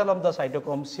function of the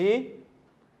cytochrome C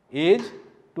is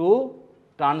to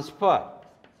transfer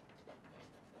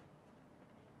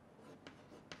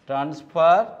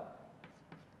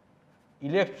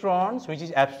electrons which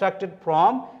is abstracted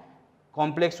from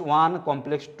complex 1,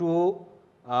 complex 2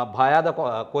 via the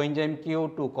coenzyme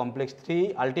Q to complex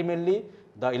 3. Ultimately,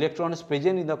 the electrons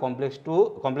present in the complex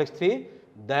 3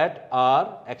 that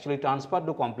are actually transferred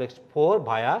to complex 4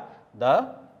 via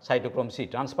the cytochrome C,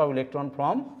 transfer of electron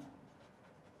from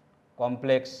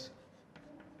complex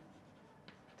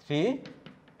 3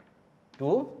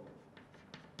 to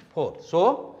 4.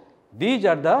 So, these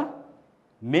are the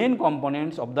main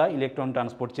components of the electron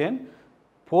transport chain.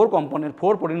 Four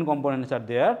protein components are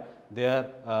there. They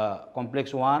are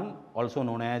complex 1 also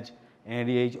known as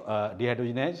NADH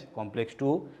dehydrogenase, complex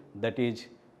 2 that is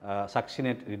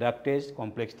succinate reductase,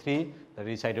 complex 3 that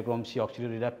is cytochrome C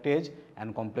oxidase reductase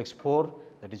and complex 4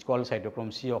 that is called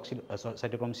cytochrome C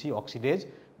oxidase.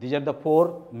 These are the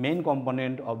four main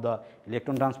components of the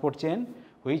electron transport chain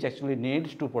which actually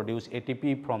needs to produce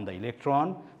ATP from the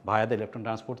electron via the electron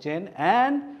transport chain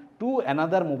and to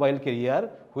another mobile carrier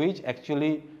which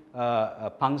actually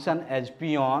function as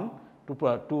pion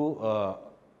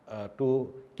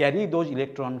to carry those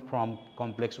electrons from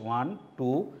complex 1,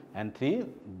 2 and 3.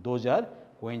 Those are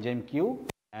coenzyme Q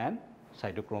and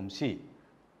cytochrome C.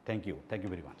 Thank you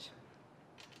very much.